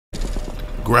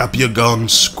Grab your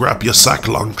guns, grab your sack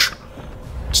lunch.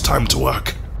 It's time to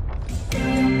work.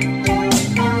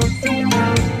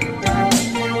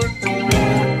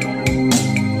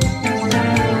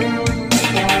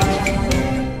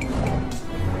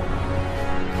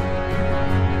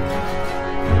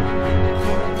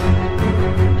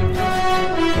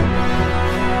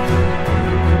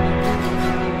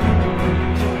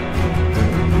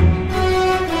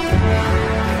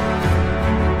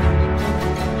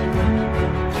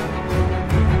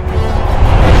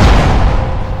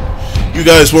 You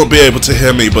guys won't be able to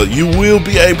hear me, but you will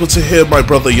be able to hear my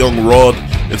brother Young Rod.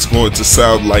 It's going to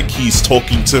sound like he's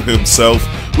talking to himself,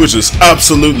 which is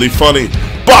absolutely funny.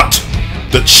 But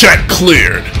the check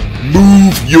cleared.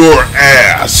 Move your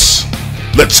ass.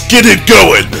 Let's get it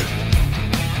going.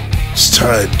 It's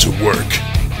time to work.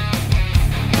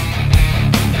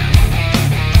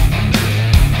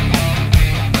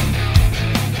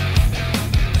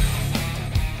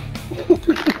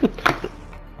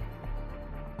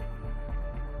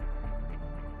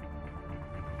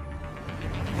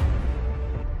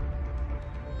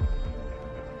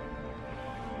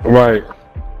 Right.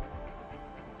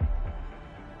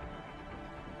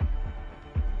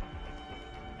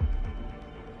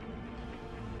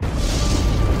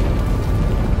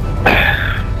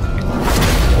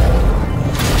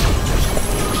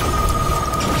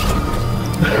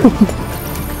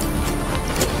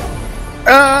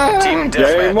 Team Game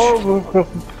deathmatch. over.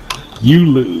 You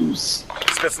lose.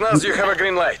 Spetsnaz, you have a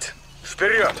green light.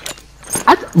 Вперед!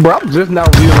 Bro, I'm just now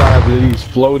realizing these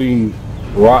floating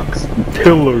rocks and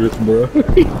pillars, bro.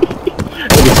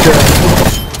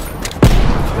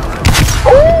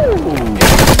 Ooh!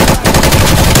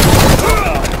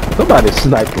 Somebody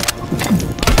sniping.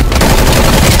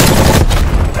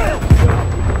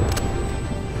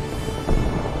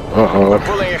 We're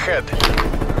pulling ahead.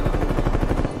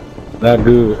 Not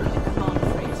good.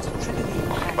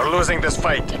 We're losing this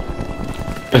fight.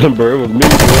 Bro, it was me, bro.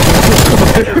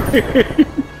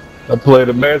 I played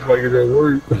a match like it at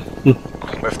work.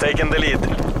 We've taken the lead.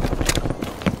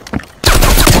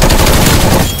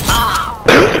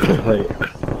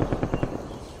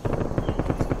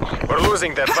 We're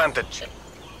losing the advantage.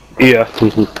 Yeah.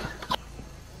 We're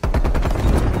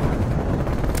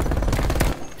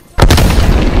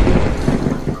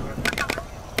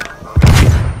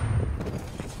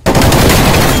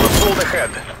pulled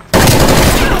ahead.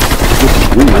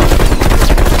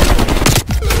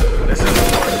 This is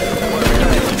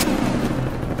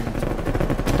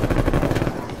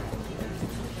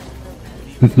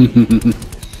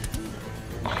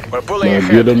we're pulling Man,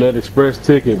 ahead. get them that express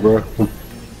ticket, bro.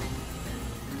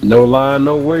 No line,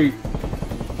 no wait.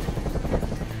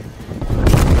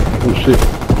 Oh shit.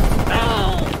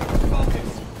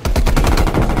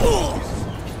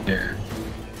 Yeah.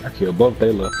 I killed both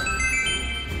they left.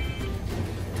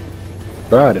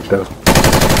 Tried it though.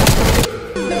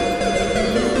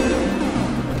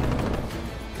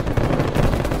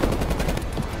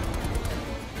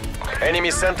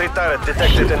 Enemy sentry turret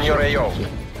detected in your AO.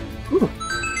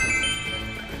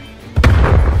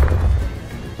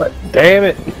 But damn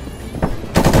it.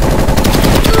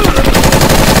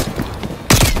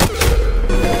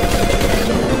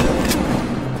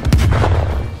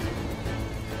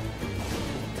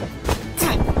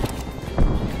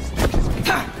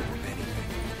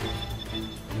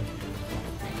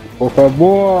 Por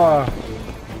favor.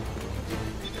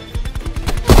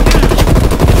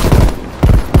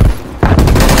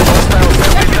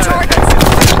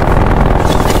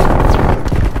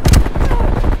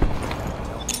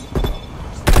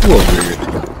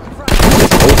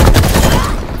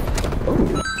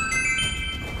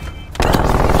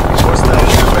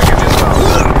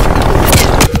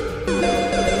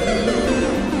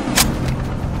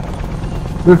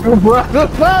 Bro, I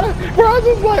was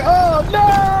just like, oh no!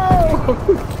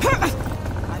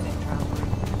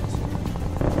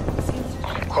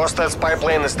 Hostile spy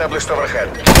plane established overhead.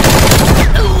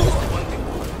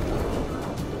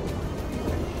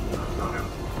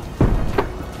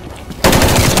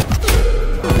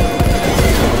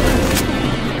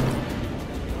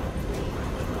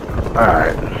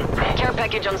 Alright. Care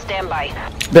package on standby.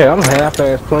 Damn, I'm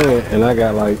half-ass playing and I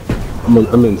got like, I'm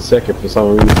in second for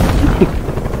some reason.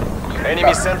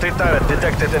 Enemy sentry turret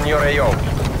detected in your AO.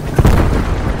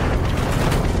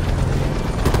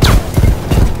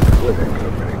 Where'd that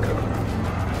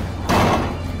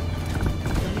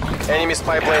go? Enemy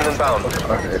spy plane inbound.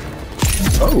 Alright.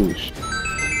 Oh, shit.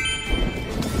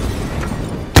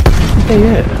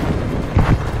 Yeah.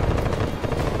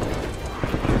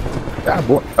 God,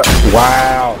 boy.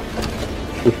 Wow.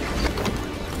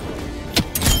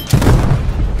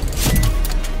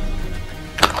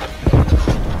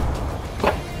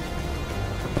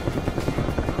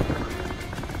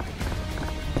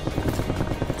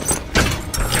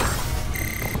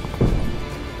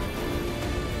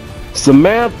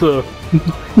 Samantha.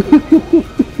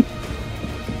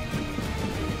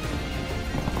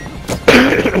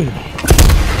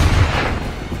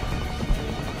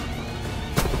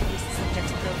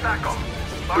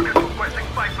 Target requesting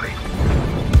spy plane.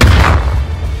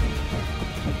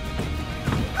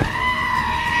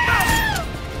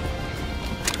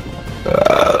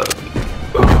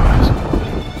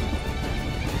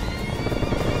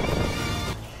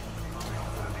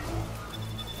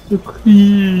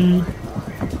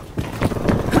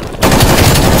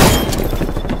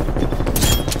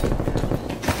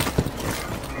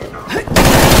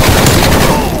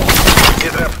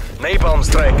 Hydra, napalm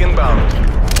strike inbound.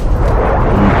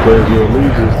 Pledge your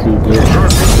allegiance to this.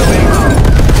 First installation.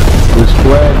 Which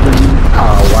flag do you?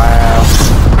 Oh wow.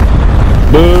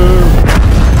 Boom.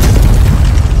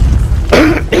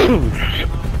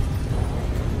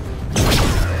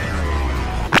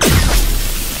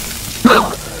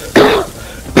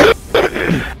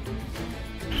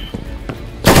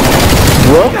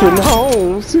 Welcome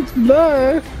home,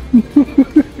 69.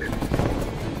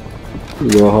 We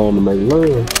go home to make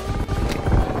love.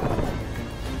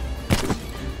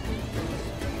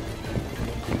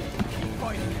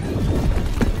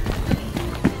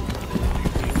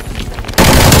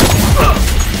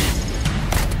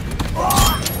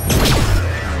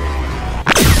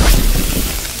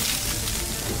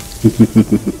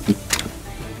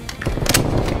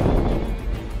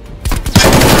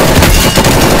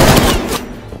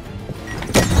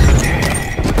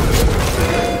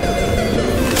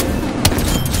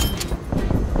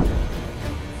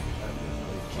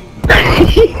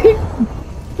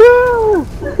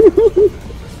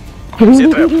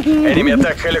 Sit-rep, enemy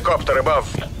attack helicopter above.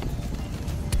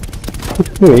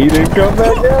 He didn't come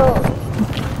back out.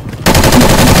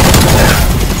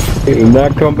 He did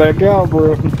not come back out,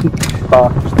 bro.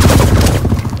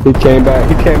 He came back.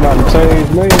 He came out and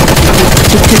changed me.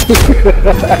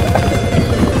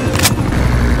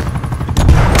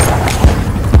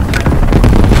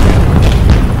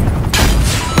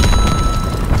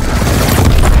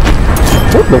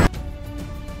 What the?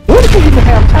 What did you even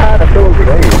have time to throw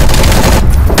grenades?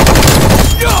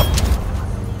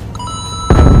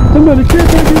 Somebody kill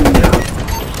that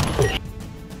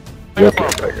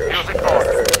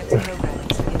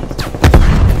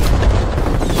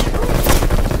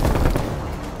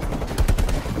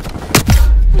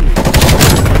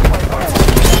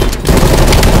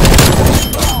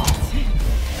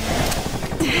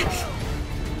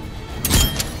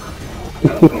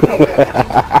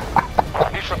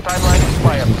Mission timeline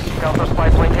expired. Counter spy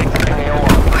plane exiting AOR.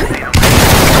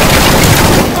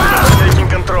 Taking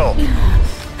control.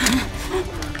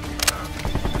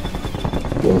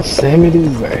 Yosemite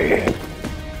Van.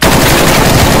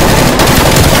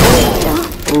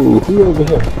 Ooh, who over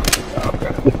here?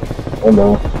 Okay. Oh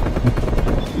no.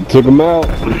 Took him out.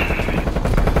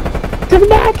 Took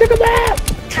him out, took him out!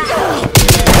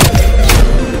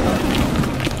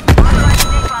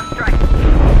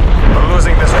 We're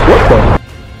losing this. What the?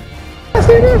 I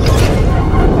see this.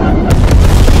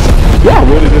 Yeah,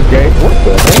 what is this game? What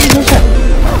the hell is this?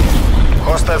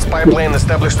 Hostile spy plane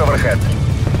established overhead.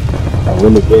 I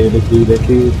really gave this dude that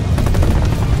kid.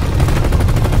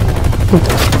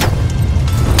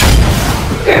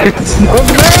 It's no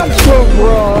natural,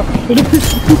 bro.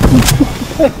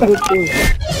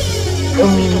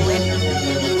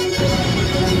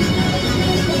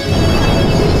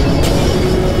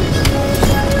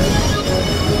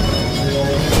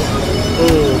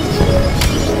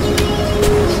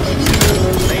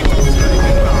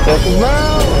 Check him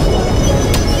out.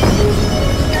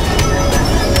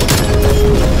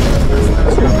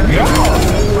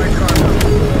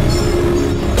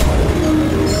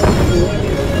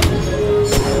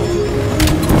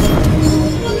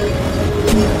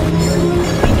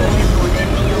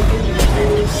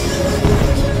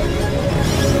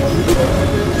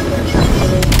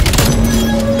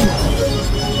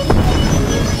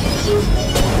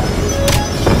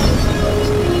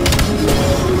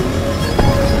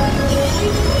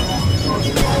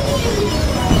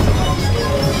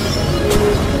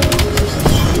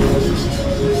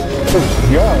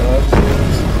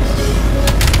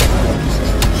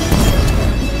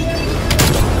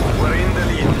 We're in the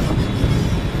lead.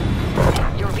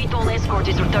 Your VTOL escort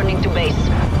is returning to base.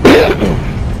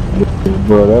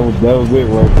 Bro, that was it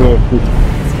right there.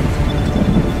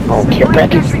 Oh, get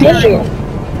back and steal!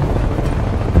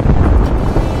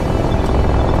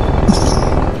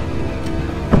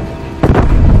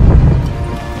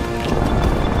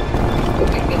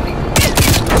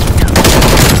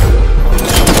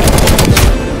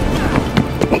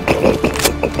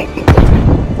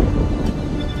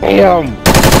 Damn! him!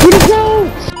 Where'd he go?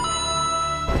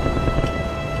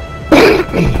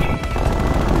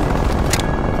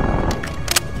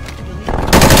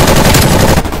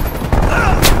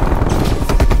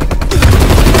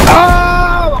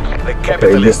 The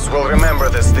capitalists will remember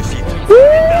this defeat.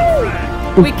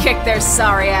 We kicked their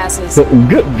sorry asses.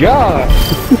 Good God!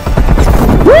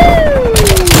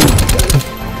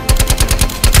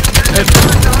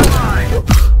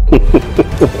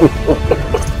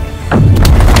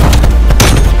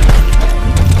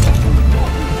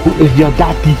 Who is your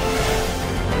daddy?